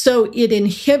 So it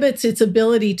inhibits its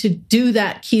ability to do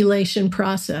that chelation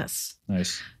process.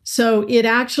 Nice. So it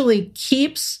actually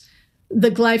keeps the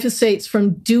glyphosates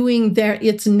from doing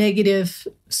its negative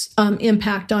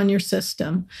impact on your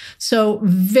system. So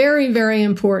very, very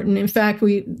important. In fact,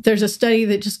 there's a study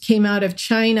that just came out of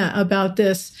China about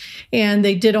this, and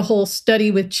they did a whole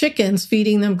study with chickens,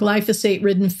 feeding them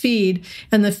glyphosate-ridden feed,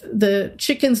 and the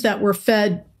chickens that were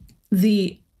fed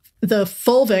the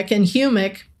fulvic and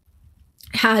humic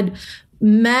had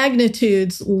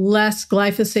magnitudes less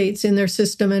glyphosates in their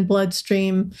system and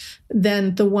bloodstream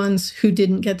than the ones who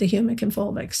didn't get the humic and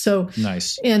fulvic. So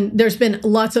nice. And there's been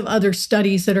lots of other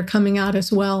studies that are coming out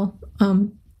as well.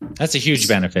 That's a huge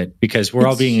benefit because we're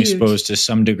all being exposed to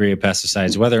some degree of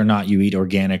pesticides, whether or not you eat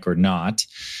organic or not.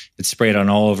 It's sprayed on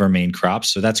all of our main crops.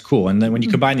 So that's cool. And then when you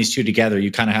combine these two together,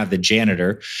 you kind of have the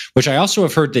janitor, which I also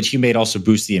have heard that humate also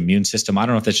boosts the immune system. I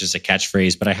don't know if that's just a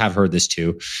catchphrase, but I have heard this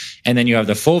too. And then you have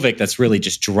the fulvic that's really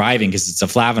just driving, because it's a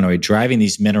flavonoid, driving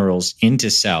these minerals into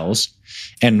cells.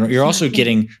 And you're also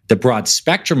getting the broad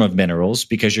spectrum of minerals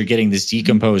because you're getting this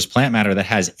decomposed plant matter that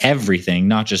has everything,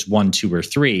 not just 1, 2, or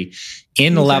 3.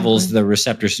 In the levels, the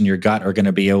receptors in your gut are going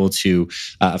to be able to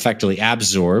effectively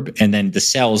absorb, and then the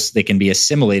cells, they can be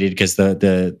assimilated because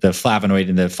the flavonoid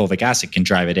and the fulvic acid can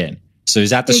drive it in. So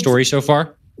is that the story so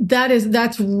far?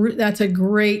 That's a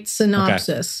great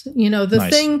synopsis.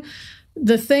 Okay.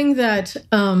 The thing that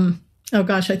oh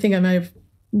gosh, I think I might have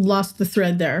lost the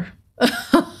thread there.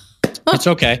 It's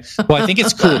okay. Well, I think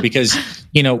it's cool because,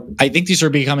 I think these are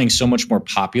becoming so much more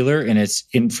popular.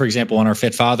 And for example, on our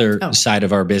Fit Father side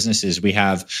of our businesses, we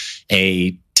have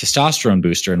a testosterone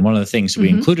booster. And one of the things we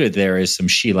included there is some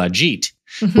shilajit,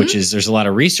 which is, there's a lot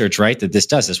of research, right, that this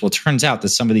does this. Well, it turns out that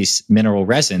some of these mineral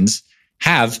resins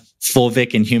have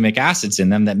fulvic and humic acids in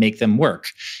them that make them work.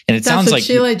 And it sounds like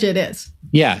shilajit is.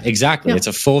 Yeah, exactly. Yeah. It's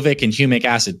a fulvic and humic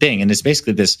acid thing. And it's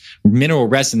basically this mineral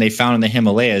resin they found in the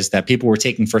Himalayas that people were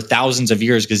taking for thousands of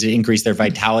years because it increased their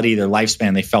vitality, their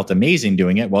lifespan. They felt amazing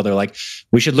doing it. Well, they're like,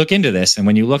 we should look into this. And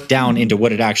when you look down into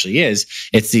what it actually is,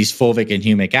 it's these fulvic and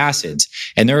humic acids.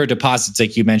 And there are deposits,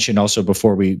 like you mentioned also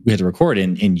before we hit the record,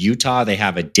 in Utah, they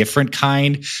have a different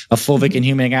kind of fulvic and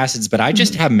humic acids. But I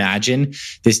just imagine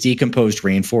this decomposed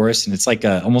rainforest. And it's like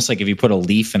almost like if you put a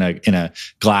leaf in a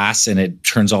glass and it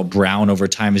turns all brown over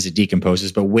time as it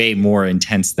decomposes, but way more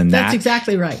intense than that. That's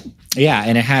exactly right. Yeah.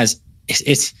 And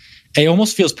it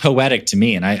almost feels poetic to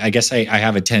me. And I guess I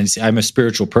have a tendency, I'm a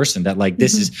spiritual person that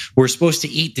we're supposed to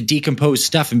eat the decomposed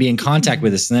stuff and be in contact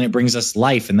with this. And then it brings us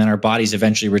life. And then our bodies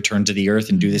eventually return to the earth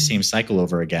and do the same cycle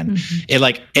over again.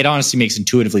 It honestly makes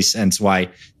intuitively sense why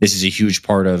this is a huge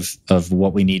part of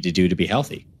what we need to do to be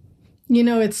healthy.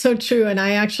 It's so true. And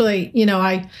I actually,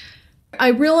 I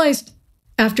realized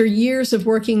after years of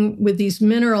working with these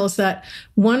minerals that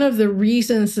one of the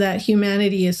reasons that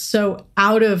humanity is so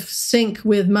out of sync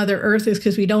with Mother Earth is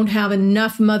because we don't have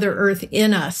enough Mother Earth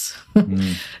in us.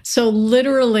 So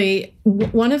literally,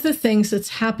 one of the things that's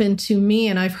happened to me,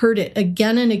 and I've heard it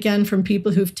again and again from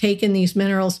people who've taken these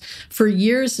minerals for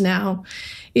years now,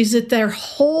 is that their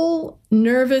whole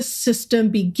nervous system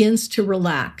begins to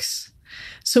relax.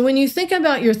 So when you think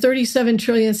about your 37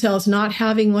 trillion cells not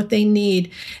having what they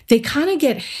need, they kind of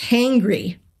get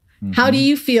hangry. How do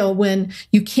you feel when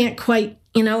you can't quite,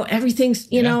 everything's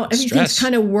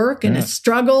kind of work and a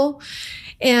struggle?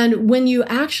 And when you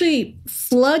actually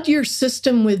flood your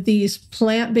system with these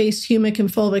plant-based humic and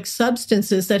fulvic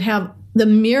substances that have the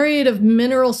myriad of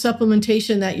mineral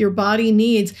supplementation that your body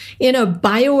needs in a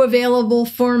bioavailable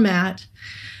format,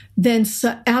 then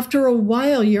after a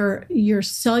while, your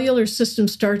cellular system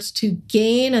starts to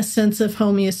gain a sense of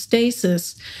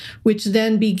homeostasis, which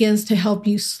then begins to help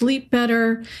you sleep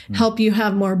better, help you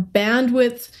have more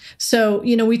bandwidth. So,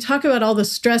 we talk about all the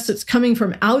stress that's coming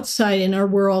from outside in our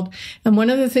world. And one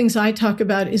of the things I talk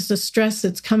about is the stress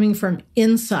that's coming from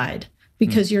inside,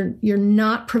 because you're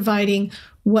not providing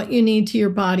what you need to your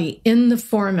body in the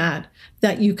format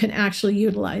that you can actually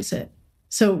utilize it.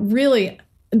 So really,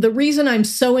 the reason I'm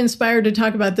so inspired to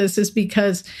talk about this is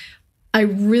because I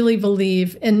really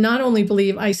believe, and not only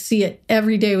believe, I see it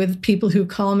every day with people who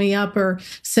call me up or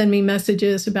send me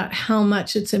messages about how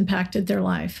much it's impacted their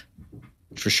life.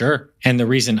 For sure. And the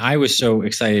reason I was so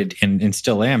excited and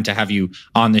still am to have you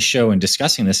on the show and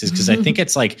discussing this is because I think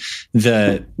it's like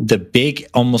the big,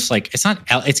 almost like,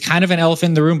 it's kind of an elephant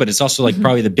in the room, but it's also like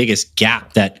probably the biggest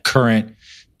gap that current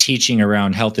teaching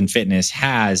around health and fitness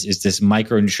has is this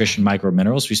micronutrition,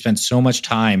 microminerals. We spent so much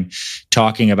time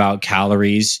talking about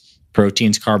calories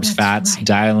proteins, carbs, fats,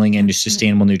 dialing into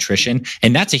sustainable nutrition.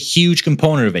 And that's a huge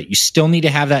component of it. You still need to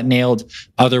have that nailed.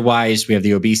 Otherwise, we have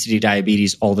the obesity,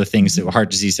 diabetes, all the things that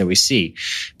heart disease that we see.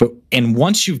 And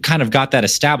once you've kind of got that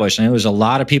established, I know there's a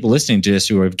lot of people listening to this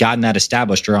who have gotten that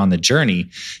established or on the journey.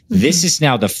 This is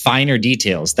now the finer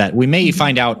details that we may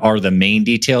find out are the main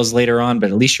details later on,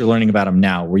 but at least you're learning about them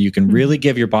now, where you can really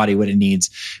give your body what it needs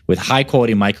with high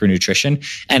quality micronutrition.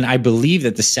 And I believe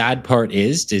that the sad part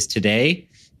is today,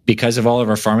 because of all of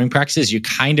our farming practices, you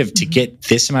kind of, to get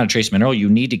this amount of trace mineral, you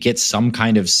need to get some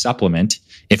kind of supplement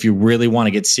if you really want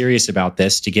to get serious about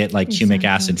this, to get like humic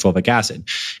acid, fulvic acid.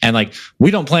 And like,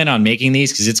 we don't plan on making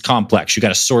these because it's complex. You got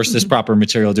to source this proper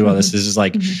material, do all this. This is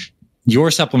like,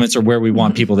 your supplements are where we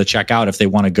want people to check out if they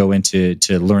want to go into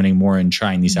learning more and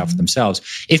trying these out for themselves.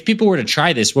 If people were to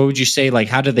try this, what would you say? Like,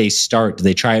 how do they start? Do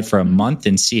they try it for a month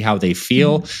and see how they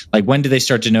feel? Like, when do they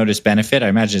start to notice benefit? I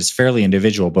imagine it's fairly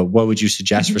individual, but what would you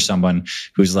suggest for someone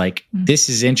who's like, this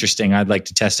is interesting, I'd like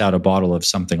to test out a bottle of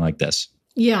something like this?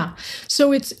 Yeah.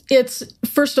 So it's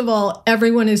first of all,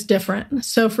 everyone is different.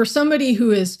 So for somebody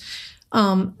who is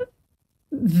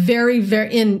very,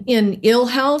 very in ill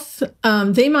health,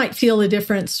 they might feel a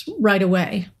difference right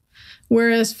away.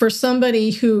 Whereas for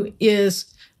somebody who is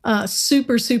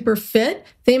super, super fit,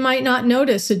 they might not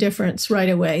notice a difference right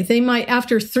away. They might,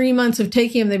 after 3 months of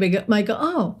taking them, they might go,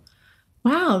 oh,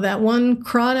 wow, that one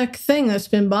chronic thing that's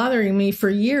been bothering me for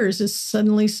years is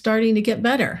suddenly starting to get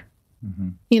better.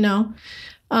 You know,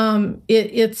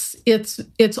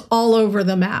 it's all over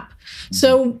the map.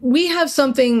 So we have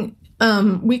something,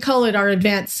 we call it our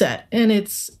advanced set, and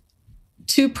it's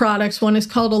 2 products. One is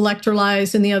called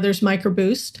Electrolyze and the other is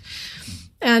MicroBoost.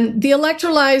 And the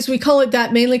Electrolyze, we call it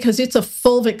that mainly because it's a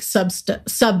fulvic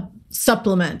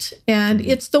supplement, and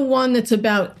it's the one that's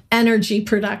about energy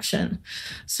production.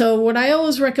 So what I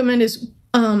always recommend is,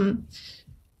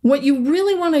 what you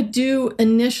really want to do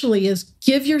initially is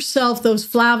give yourself those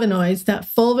flavonoids. That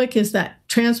fulvic is that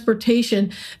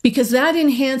transportation, because that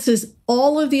enhances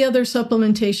all of the other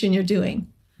supplementation you're doing.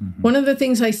 One of the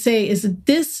things I say is that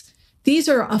these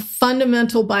are a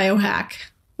fundamental biohack.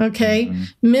 Okay.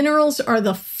 Minerals are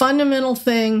the fundamental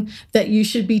thing that you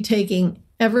should be taking.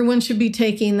 Everyone should be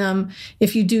taking them.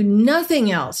 If you do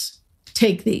nothing else,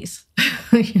 take these,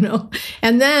 you know,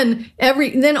 and then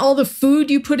all the food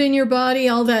you put in your body,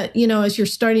 all that, you know, as you're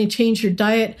starting to change your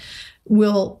diet,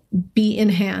 will be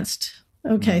enhanced.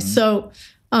 Okay. So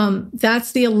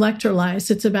that's the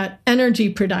Electrolyze. It's about energy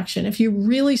production. If you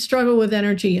really struggle with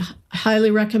energy,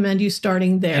 highly recommend you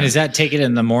starting there. And is that take it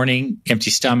in the morning, empty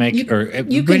stomach, or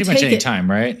pretty much any time,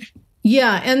 right?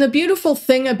 Yeah. And the beautiful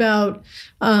thing about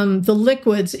the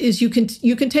liquids is you can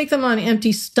take them on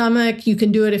empty stomach. You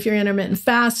can do it if you're intermittent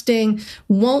fasting,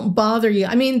 won't bother you.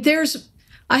 I mean,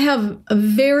 I have a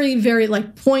very, very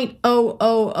like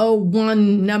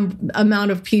 0.0001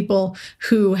 amount of people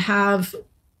who have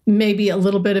maybe a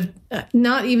little bit of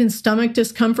not even stomach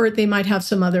discomfort. They might have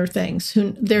some other things.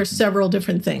 There's several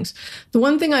different things. The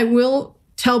one thing I will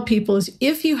tell people is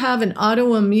if you have an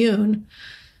autoimmune,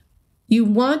 you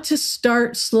want to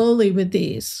start slowly with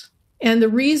these. And the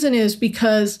reason is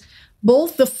because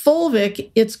both the fulvic,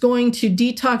 it's going to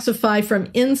detoxify from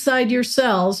inside your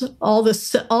cells, all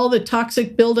the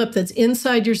toxic buildup that's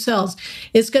inside your cells.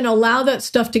 It's going to allow that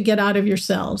stuff to get out of your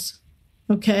cells.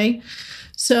 Okay?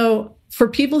 So for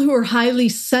people who are highly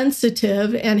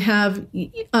sensitive and have,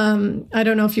 I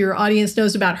don't know if your audience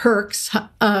knows about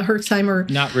Herxheimer.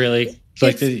 Not really.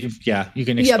 You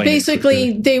can explain. Yeah,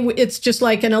 basically, it's just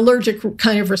like an allergic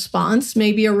kind of response,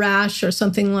 maybe a rash or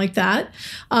something like that.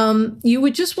 You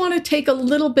would just want to take a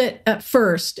little bit at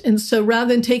first, and so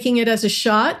rather than taking it as a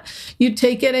shot, you'd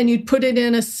take it and you'd put it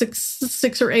in a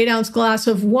 6 or 8 ounce glass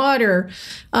of water,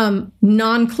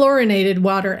 non-chlorinated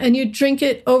water, and you'd drink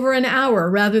it over an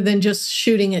hour rather than just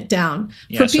shooting it down.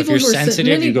 Yeah, for people if you're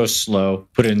sensitive, you go slow,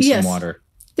 put it in some water.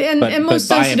 And most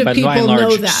sensitive people by and large,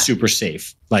 know that. Super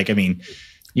safe. Like, I mean,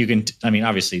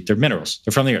 obviously they're minerals.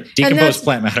 They're from the earth, decomposed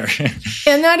plant matter.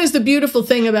 And that is the beautiful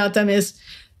thing about them is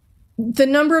the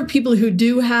number of people who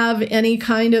do have any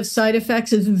kind of side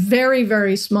effects is very,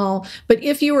 very small. But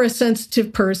if you are a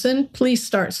sensitive person, please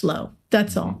start slow.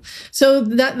 That's all. So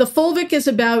that the fulvic is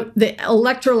about the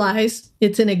Electrolyze.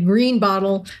 It's in a green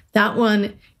bottle. That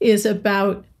one is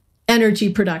about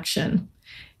energy production.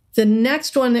 The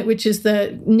next one, which is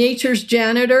the Nature's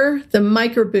Janitor, the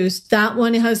MicroBoost, that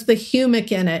one has the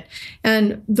humic in it.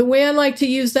 And the way I like to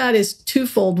use that is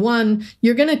twofold. One,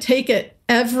 you're going to take it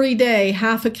every day,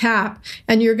 half a cap.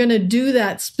 And you're going to do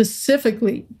that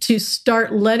specifically to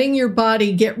start letting your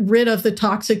body get rid of the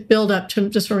toxic buildup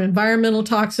just from environmental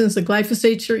toxins, the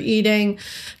glyphosates you're eating,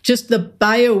 just the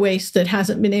bio waste that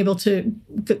hasn't been able to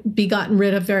be gotten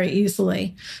rid of very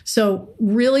easily. So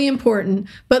really important.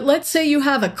 But let's say you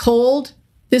have a cold.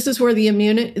 This is where the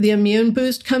immune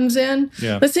boost comes in.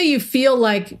 Yeah. Let's say you feel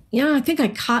like, yeah, I think I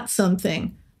caught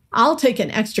something. I'll take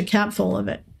an extra capful of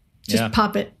it. Just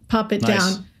pop it nice.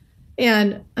 Down.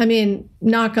 And I mean,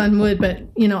 knock on wood, but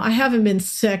I haven't been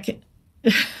sick.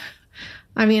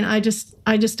 I mean, I just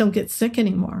don't get sick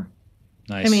anymore.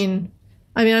 Nice. I mean,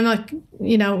 I'm not,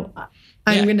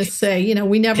 I'm going to say,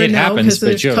 we never know because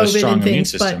there's COVID and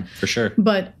things, system, for sure.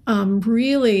 But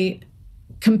really,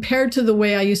 compared to the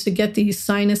way I used to get these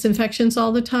sinus infections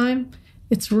all the time,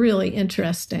 it's really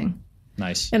interesting.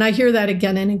 Nice. And I hear that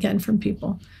again and again from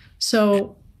people.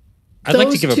 So I'd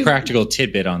like to give a practical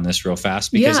tidbit on this real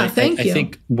fast, because I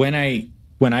think when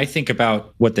I think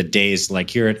about what the days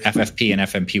like here at FFP and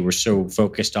FMP, we're so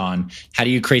focused on how do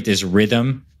you create this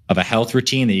rhythm of a health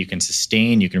routine that you can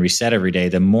sustain, you can reset every day.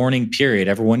 The morning period,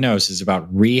 everyone knows, is about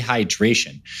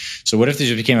rehydration. So what if this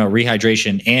became about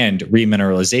rehydration and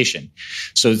remineralization?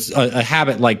 So it's a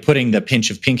habit like putting the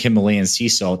pinch of pink Himalayan sea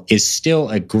salt is still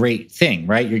a great thing,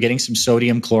 right? You're getting some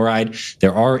sodium chloride.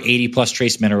 There are 80 plus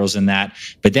trace minerals in that,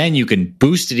 but then you can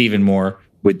boost it even more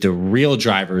with the real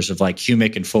drivers of like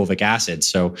humic and fulvic acid.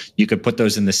 So you could put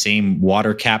those in the same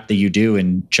water cap that you do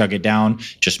and chug it down.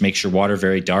 Just makes your water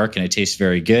very dark and it tastes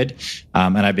very good.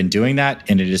 And I've been doing that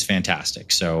and it is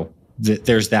fantastic. So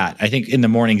there's that. I think in the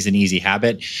morning is an easy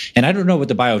habit. And I don't know what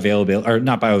the bioavailability, or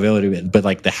not bioavailability, but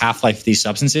like the half-life of these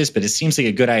substances, but it seems like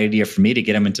a good idea for me to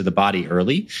get them into the body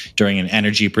early during an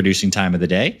energy producing time of the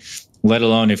day, let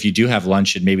alone if you do have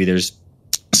lunch and maybe there's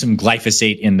some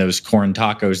glyphosate in those corn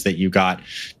tacos that you got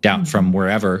down from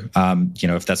wherever,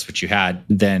 if that's what you had,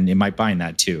 then it might bind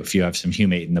that too, if you have some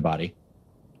humate in the body.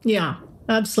 Yeah,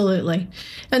 absolutely.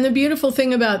 And the beautiful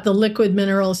thing about the liquid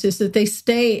minerals is that they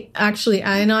stay actually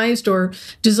ionized or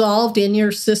dissolved in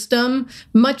your system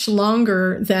much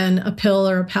longer than a pill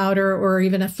or a powder or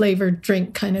even a flavored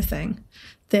drink kind of thing.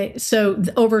 So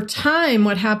over time,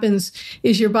 what happens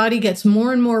is your body gets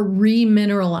more and more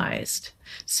remineralized.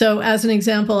 So as an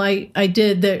example,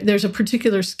 there's a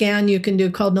particular scan you can do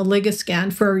called an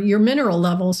oligoscan for your mineral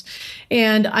levels.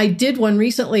 And I did one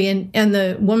recently, and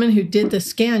the woman who did the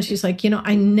scan, she's like,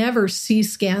 I never see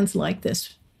scans like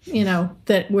this,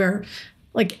 that where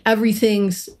like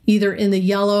everything's either in the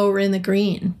yellow or in the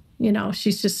green. It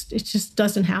just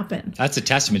doesn't happen. That's a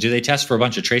testament. Do they test for a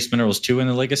bunch of trace minerals too in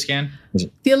the oligoscan?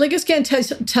 The oligoscan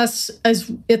tests,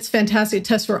 it's fantastic. It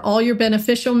tests for all your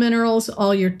beneficial minerals,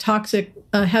 all your toxic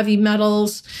heavy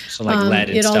metals. So like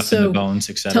lead and stuff in the bones,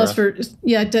 et cetera.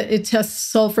 It tests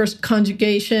sulfur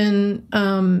conjugation,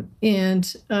 and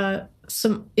there's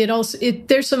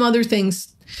some other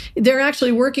things. They're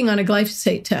actually working on a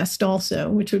glyphosate test also,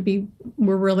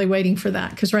 we're really waiting for that,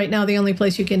 because right now the only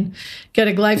place you can get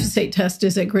a glyphosate test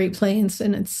is at Great Plains,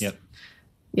 and it's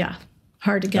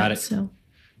hard to get. Got it. So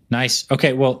nice.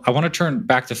 Okay, well, I want to turn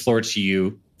back the floor to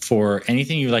you for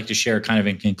anything you'd like to share kind of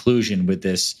in conclusion with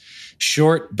this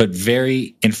short but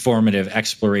very informative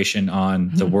exploration on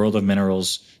the world of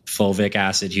minerals, fulvic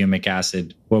acid, humic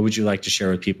acid. What would you like to share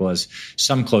with people as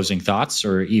some closing thoughts,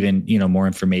 or even, more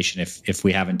information if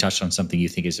we haven't touched on something you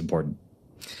think is important?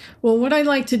 Well, what I'd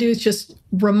like to do is just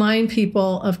remind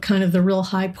people of kind of the real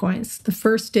high points. The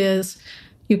first is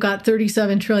you've got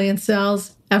 37 trillion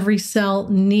cells. Every cell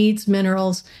needs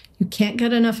minerals. You can't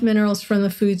get enough minerals from the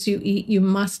foods you eat. You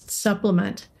must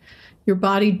supplement. Your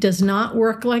body does not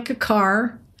work like a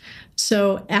car.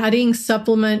 So adding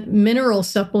mineral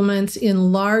supplements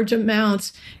in large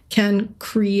amounts can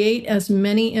create as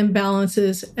many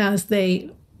imbalances as they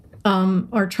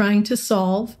are trying to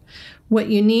solve. What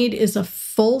you need is a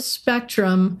full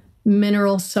spectrum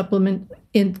mineral supplement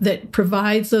that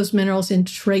provides those minerals in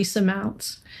trace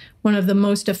amounts. One of the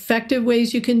most effective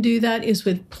ways you can do that is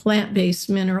with plant-based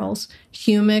minerals,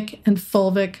 humic and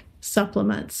fulvic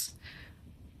supplements.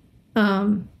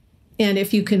 And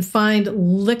if you can find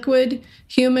liquid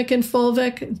humic and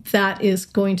fulvic, that is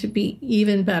going to be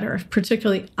even better,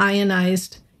 particularly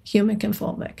ionized humic and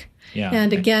fulvic. Yeah.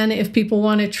 And again, if people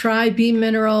want to try Beam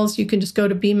Minerals, you can just go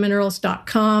to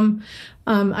beamminerals.com.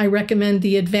 I recommend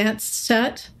the advanced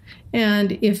set.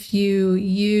 And if you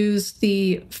use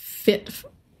the Fit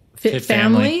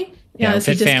Family,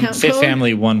 Fit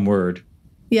Family, one word.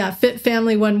 Yeah, Fit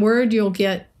Family, one word, you'll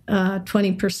get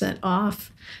 20%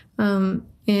 off.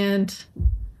 And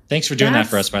thanks for doing that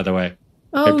for us, by the way.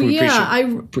 Oh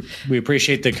We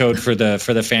appreciate the code for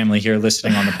the family here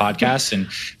listening on the podcast, and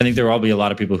I think there will be a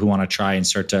lot of people who want to try and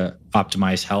start to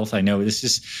optimize health. I know this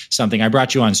is something I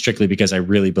brought you on strictly because I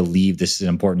really believe this is an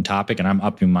important topic, and I'm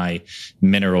upping my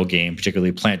mineral game,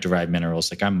 particularly plant-derived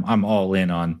minerals. Like I'm all in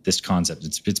on this concept.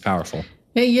 It's powerful.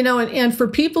 Hey, and for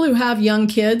people who have young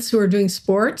kids who are doing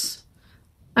sports,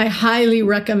 I highly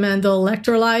recommend the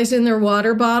electrolyze in their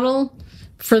water bottle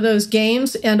for those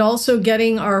games, and also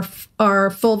getting our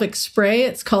fulvic spray.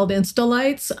 It's called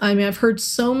Instalights. I mean, I've heard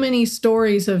so many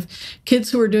stories of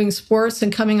kids who are doing sports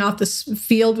and coming off the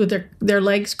field with their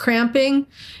legs cramping.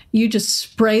 You just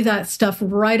spray that stuff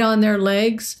right on their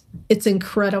legs. It's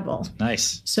incredible.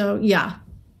 Nice. So, yeah.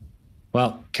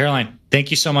 Well, Caroline,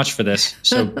 thank you so much for this.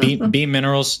 So Beam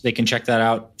Minerals, they can check that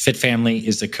out. Fit Family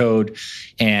is the code.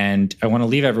 And I want to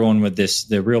leave everyone with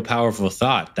the real powerful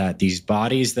thought that these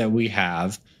bodies that we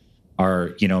have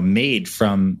are, made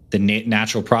from the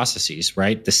natural processes,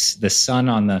 right? The sun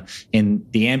in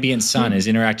the ambient sun is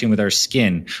interacting with our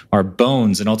skin, our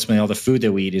bones, and ultimately all the food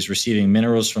that we eat is receiving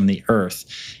minerals from the earth.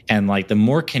 And like the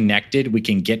more connected we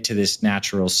can get to this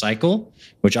natural cycle,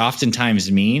 which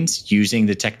oftentimes means using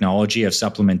the technology of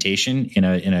supplementation in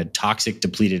a toxic,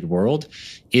 depleted world,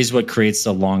 is what creates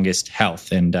the longest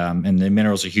health. And the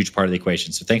minerals are a huge part of the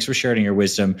equation. So thanks for sharing your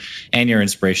wisdom and your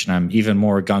inspiration. I'm even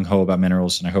more gung-ho about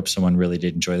minerals, and I hope someone really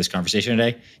did enjoy this conversation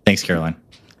today. Thanks, Caroline.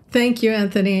 Thank you,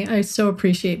 Anthony. I so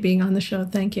appreciate being on the show.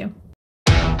 Thank you.